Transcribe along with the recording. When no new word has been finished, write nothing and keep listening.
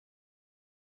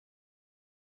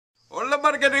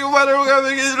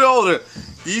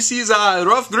This is a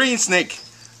rough green snake,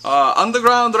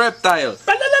 underground reptile.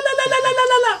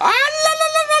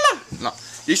 No,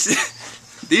 this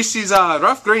is a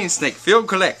rough green snake. Field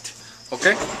collect.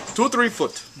 Okay, 2-3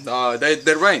 foot.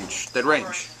 They range.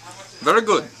 Very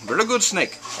good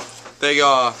snake. They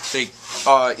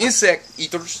insect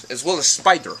eaters as well as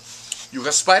spider. You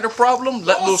got spider problem?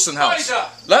 Let loose in house.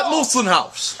 Let loose in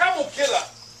house. Camel killer.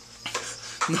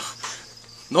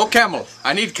 No camel.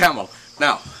 I need camel.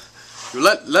 Now, you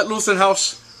let loose in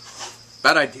house.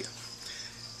 Bad idea.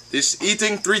 This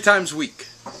eating 3 times a week.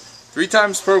 3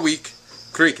 times per week.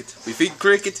 Cricket. We feed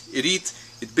cricket. It eat.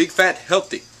 It's big, fat,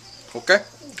 healthy. Okay?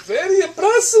 Very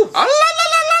impressive. I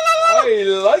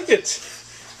like it.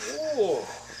 Oh.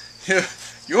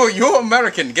 You're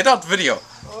American. Get out video.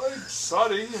 I'm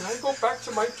sorry. I go back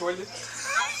to my toilet.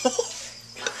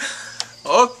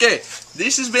 Okay,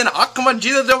 this has been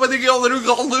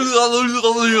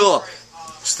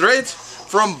straight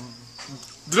from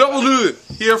W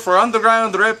here for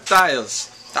Underground Reptiles.